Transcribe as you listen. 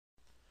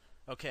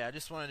Okay, I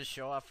just wanted to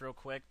show off real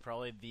quick,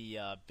 probably the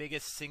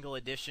biggest single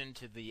addition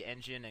to the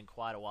engine in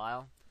quite a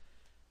while.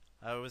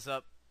 I was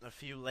up a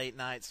few late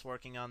nights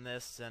working on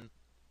this, and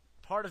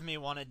part of me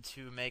wanted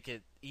to make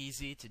it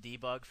easy to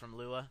debug from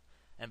Lua,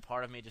 and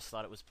part of me just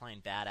thought it was plain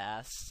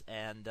badass.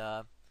 And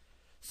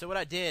so what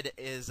I did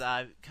is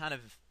I kind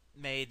of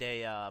made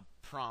a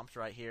prompt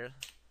right here,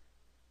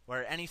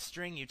 where any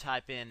string you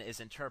type in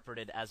is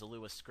interpreted as a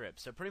Lua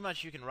script. So pretty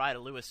much you can write a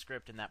Lua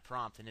script in that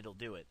prompt and it'll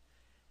do it.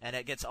 And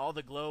it gets all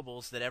the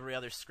globals that every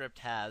other script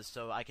has,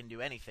 so I can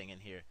do anything in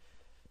here.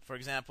 For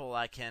example,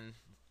 I can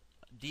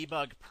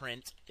debug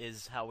print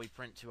is how we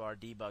print to our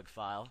debug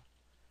file,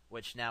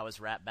 which now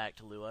is wrapped back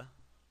to Lua.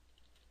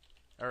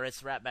 Or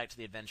it's wrapped back to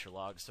the adventure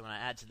log. So when I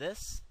add to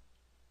this,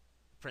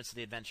 it prints to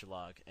the adventure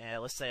log.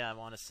 And let's say I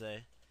want to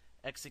say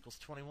x equals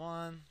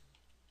 21,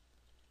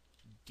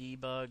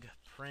 debug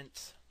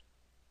print,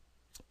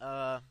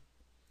 let's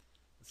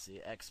see,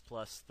 x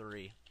plus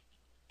 3,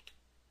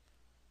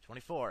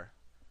 24.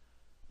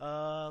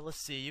 Let's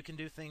see, you can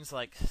do things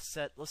like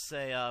set, let's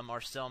say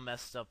Marcel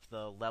messed up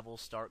the level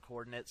start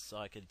coordinates, so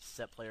I could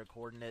set player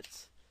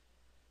coordinates,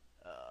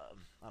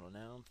 I don't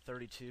know,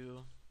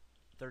 32,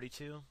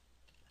 32.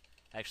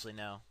 Actually,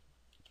 no.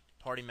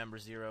 Party member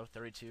 0,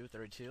 32,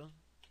 32.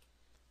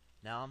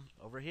 Now I'm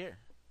over here.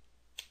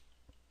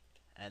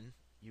 And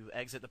you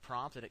exit the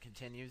prompt and it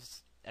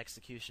continues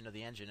execution of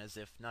the engine as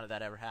if none of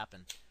that ever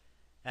happened.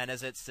 And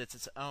as it's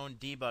its own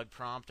debug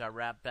prompt, I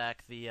wrap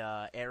back the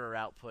error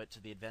output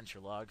to the adventure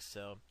log.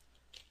 So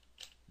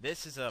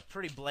this is a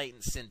pretty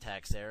blatant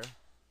syntax error.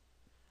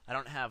 I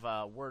don't have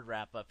a word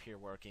wrap up here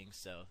working,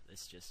 so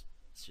it's just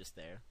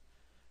there.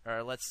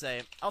 Or let's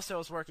say, also I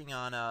was working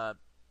on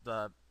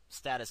the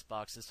status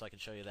boxes, so I can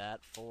show you that.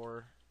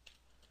 For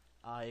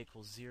I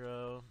equals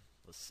 0.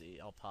 Let's see,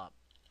 I'll pop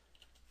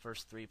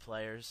first 3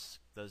 players.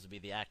 Those would be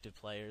the active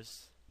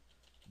players.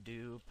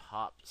 Do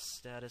pop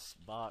status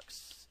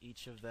box,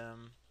 each of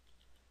them,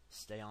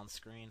 stay on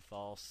screen,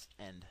 false,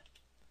 end.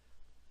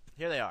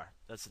 Here they are.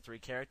 That's the 3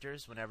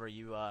 characters. Whenever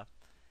you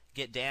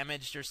get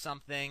damaged or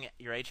something,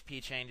 your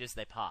HP changes,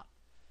 they pop.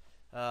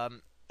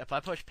 If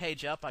I push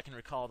page up, I can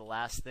recall the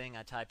last thing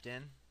I typed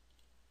in.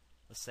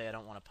 Let's say I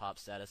don't want to pop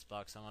status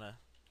box. I want to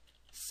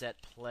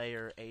set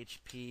player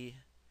HP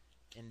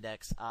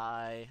index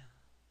I.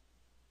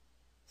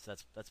 So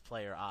that's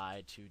player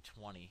I to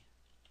 20.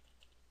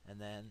 And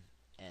then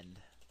end.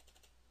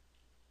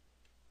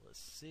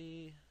 Let's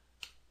see.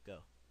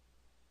 Go.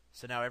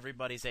 So now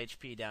everybody's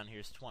HP down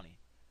here is 20.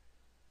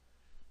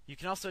 You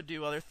can also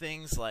do other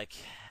things like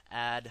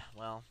add,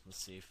 well,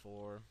 let's see,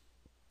 for...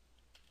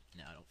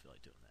 No, I don't feel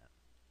like doing that.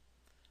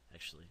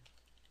 Actually,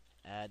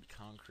 add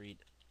concrete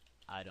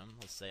item.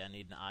 Let's say I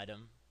need an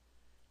item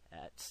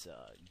at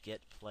get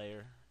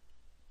player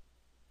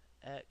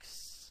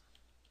X,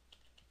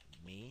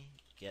 me,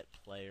 get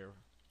player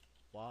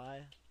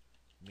Y,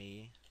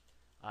 me,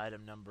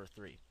 item number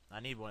 3. I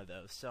need one of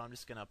those, so I'm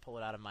just going to pull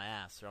it out of my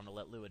ass, or I'm going to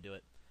let Lua do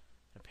it.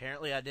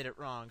 Apparently I did it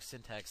wrong,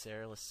 syntax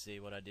error. Let's see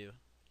what I do.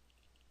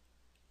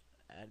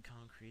 Add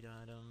concrete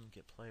item,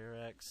 get player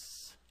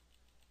X,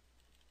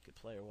 get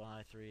player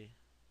Y, 3.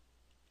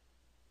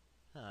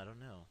 I don't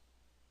know.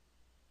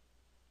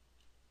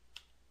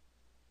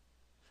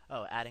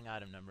 Oh, adding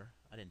item number.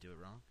 I didn't do it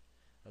wrong.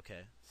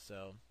 Okay,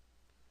 so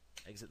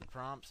exit the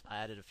prompt. I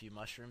added a few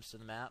mushrooms to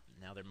the map.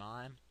 Now they're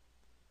mine.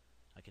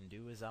 I can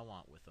do as I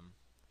want with them.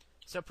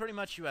 So pretty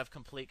much you have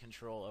complete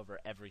control over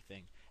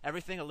everything.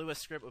 Everything a Lua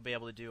script would be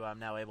able to do, I'm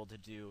now able to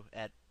do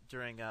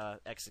during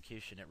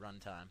execution at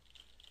runtime.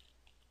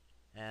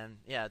 And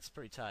yeah, it's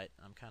pretty tight.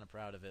 I'm kind of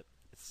proud of it.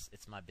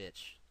 It's my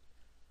bitch.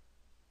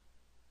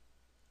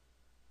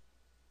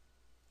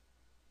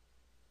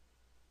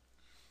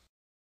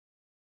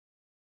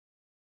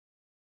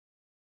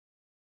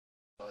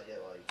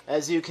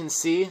 As you can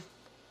see,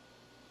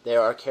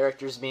 there are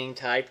characters being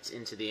typed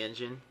into the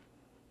engine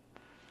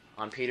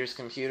on Peter's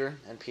computer,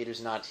 and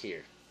Peter's not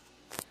here.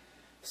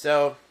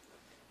 So,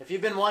 if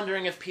you've been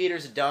wondering if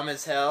Peter's dumb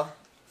as hell,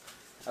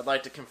 I'd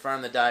like to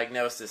confirm the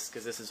diagnosis,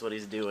 because this is what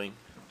he's doing.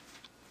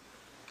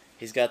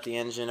 He's got the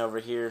engine over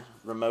here,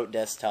 remote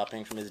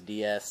desktopping from his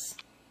DS.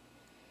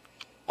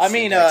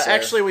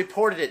 Actually we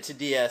ported it to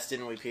DS,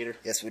 didn't we, Peter?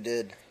 Yes, we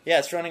did. Yeah,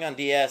 it's running on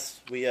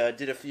DS. We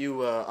did a few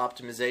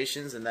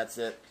optimizations, and that's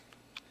it.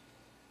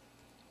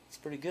 It's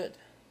pretty good.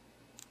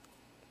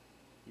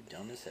 You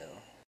dumb as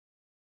hell.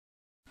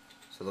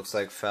 So it looks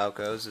like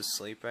Falco's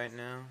asleep right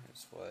now.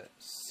 It's what,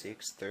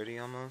 6:30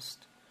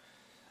 almost?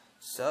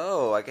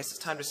 So, I guess it's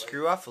time to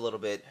screw off a little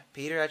bit.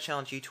 Peter, I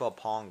challenge you to a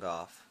pong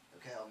off.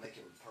 Okay, I'll make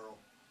it with Pearl.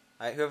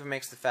 Alright, whoever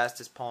makes the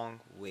fastest pong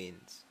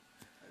wins.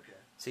 Okay.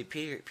 See,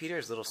 Peter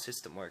has a little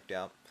system worked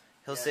out.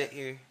 He'll sit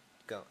here,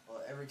 go.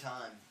 Well, every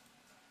time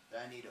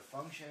that I need a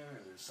function or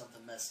there's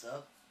something messed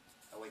up,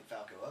 I wake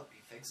Falco up, he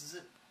fixes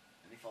it,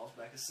 and he falls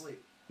back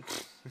asleep.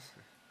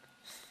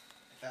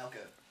 Falco,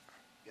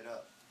 get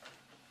up.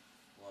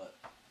 What?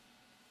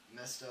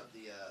 Messed up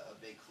the a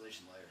big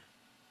collision layer.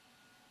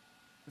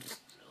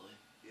 Really?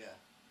 Yeah.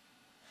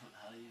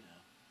 How do you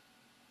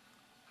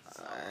know?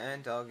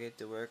 And I'll get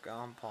to work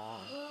on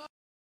Pong.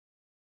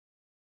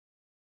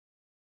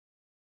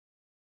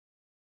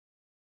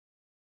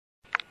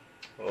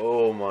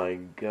 Oh my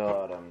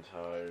god, I'm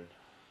tired.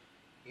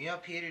 You know,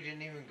 Peter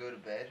didn't even go to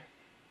bed.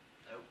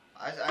 Nope.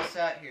 I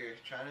sat here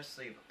trying to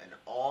sleep, and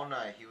all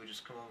night he would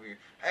just come over here.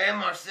 Hey,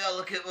 Marcel,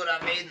 look at what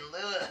I made in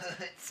Lua.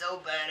 It's so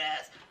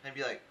badass. And I'd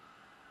be like,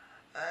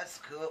 that's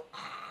cool.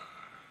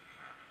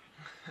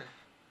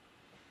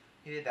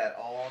 He did that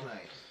all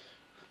night.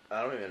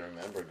 I don't even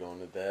remember going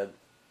to bed.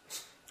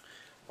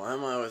 Why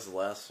am I always the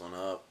last one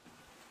up?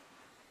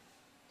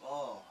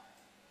 Oh.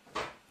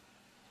 What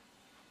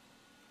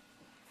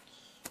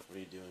are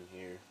you doing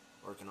here?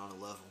 Working on a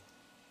level.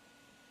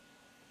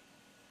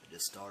 I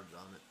just started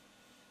on it.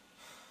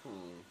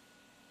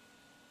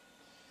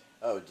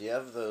 Oh, do you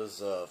have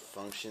those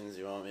functions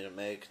you want me to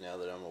make now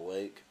that I'm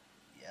awake?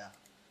 Yeah.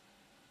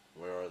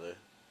 Where are they?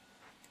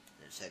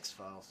 There's a text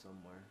file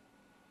somewhere.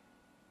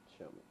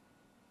 Show me.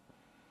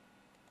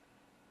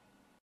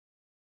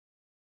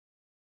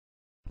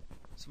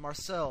 So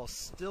Marcel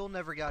still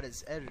never got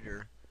his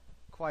editor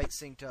quite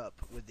synced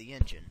up with the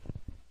engine.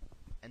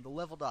 And the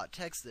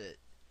level.txt that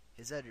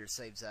his editor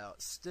saves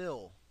out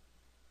still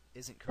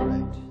isn't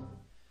correct.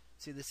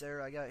 See this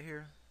error I got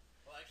here?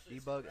 Well, actually,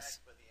 it's Debug correct,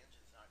 but the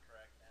engine's not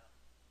correct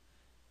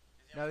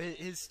now. No,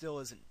 his still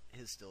isn't.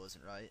 His still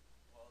isn't right.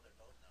 Well, they're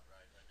both not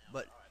right now.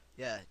 But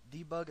yeah,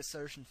 debug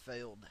assertion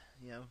failed.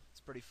 You know, it's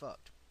pretty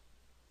fucked.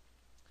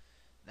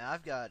 Now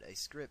I've got a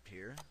script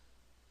here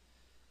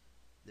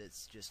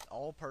that's just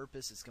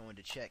all-purpose. It's going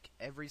to check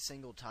every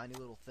single tiny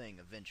little thing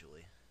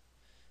eventually.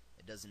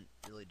 It doesn't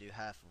really do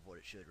half of what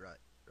it should right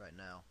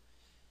now.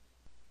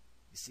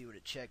 You see what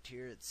it checked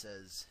here? It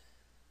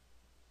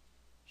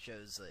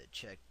shows that it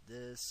checked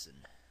this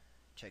and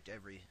checked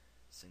every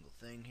single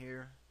thing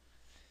here.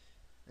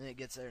 Then it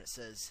gets there and it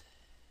says,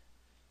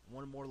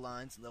 one or more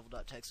lines in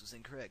level.txt was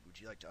incorrect. Would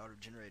you like to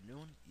auto-generate a new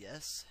one?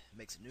 Yes. It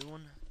makes a new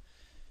one.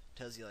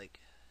 Tells you like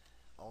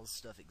all the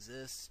stuff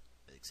exists,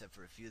 except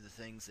for a few of the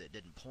things that it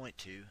didn't point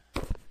to.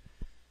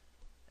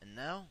 And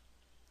now,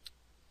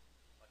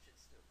 Watch it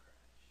still crash.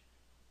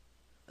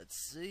 let's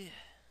see.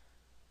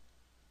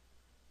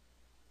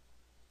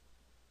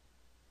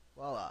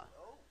 Voila.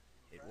 Oh,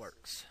 It impressive.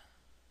 works.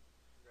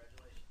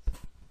 Congratulations.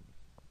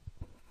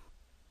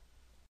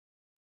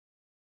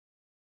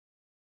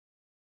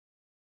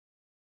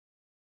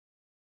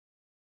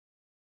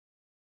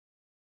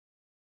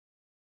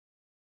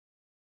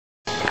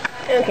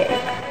 Okay,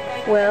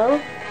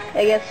 well,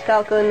 I guess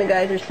Falco and the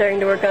guys are starting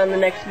to work on the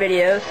next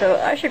video, so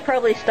I should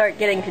probably start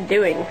getting to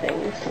doing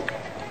things.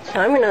 So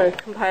I'm going to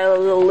compile a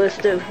little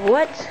list of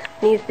what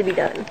needs to be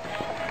done.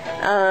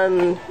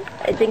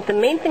 I think the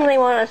main thing they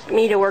want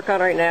me to work on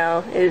right now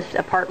is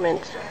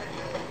apartments,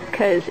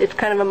 because it's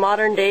kind of a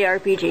modern day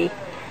RPG,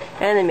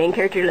 and the main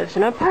character lives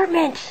in an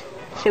apartment,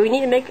 so we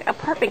need to make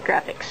apartment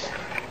graphics.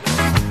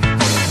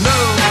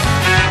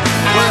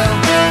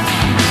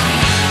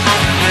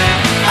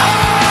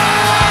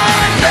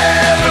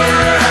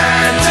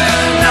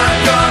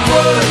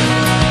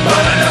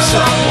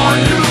 Someone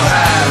who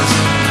has,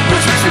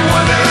 which makes me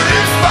wonder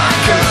if I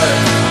could.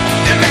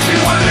 It makes me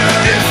wonder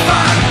if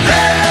I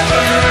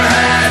never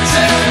had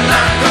to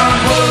knock on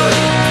wood.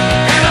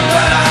 And I'm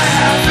glad I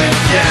haven't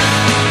yet,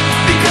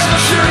 because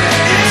I'm sure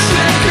it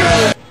isn't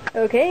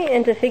good. Okay,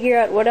 and to figure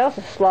out what else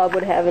a slob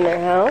would have in their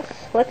house,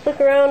 let's look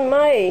around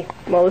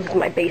well, this is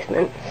my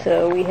basement.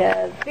 So we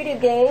have video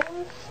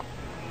games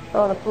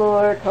on the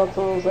floor,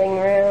 consoles laying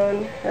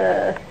around,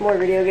 more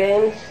video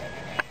games,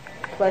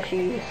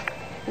 plushies.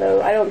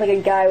 Though I don't think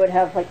a guy would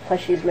have like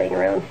plushies laying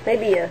around.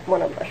 Maybe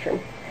one on mushroom.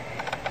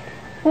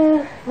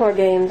 More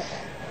games,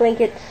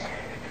 blankets,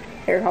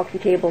 air hockey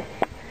table.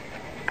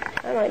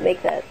 I might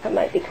make that. That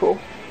might be cool.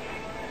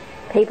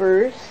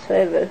 Papers. I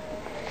have an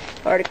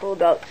article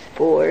about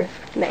 4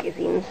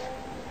 magazines,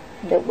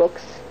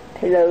 notebooks,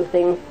 pillow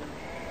thing.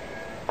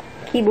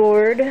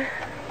 Keyboard.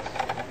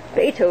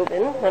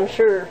 Beethoven. I'm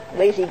sure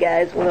lazy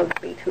guys will have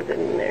Beethoven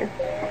in there.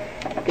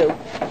 Go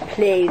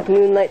play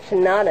Moonlight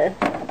Sonata.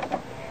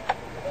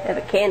 I have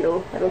a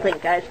candle. I don't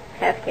think guys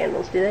have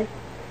candles, do they?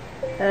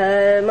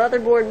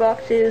 Motherboard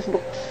boxes,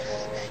 books,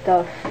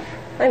 stuff.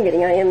 I'm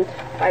getting IM'd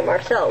by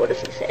Marcel. What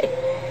does he say?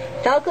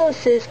 Falco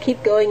says,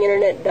 keep going,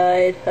 internet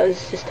died. I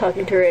was just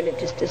talking to her and it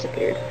just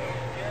disappeared.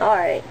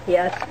 Alright,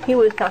 yes, he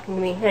was talking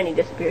to me and he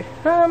disappeared.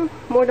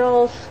 More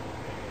dolls,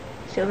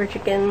 silver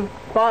chicken,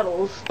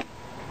 bottles.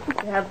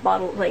 I have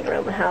bottles laying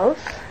around the house.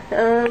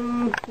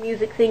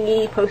 Music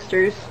thingy,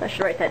 posters. I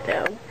should write that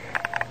down.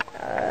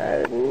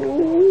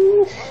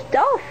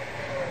 Stuff.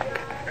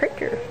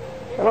 Printer.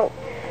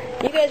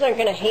 You guys aren't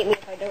gonna hate me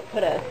if I don't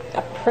put a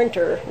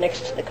printer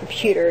next to the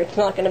computer. It's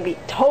not gonna be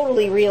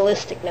totally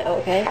realistic now,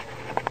 okay?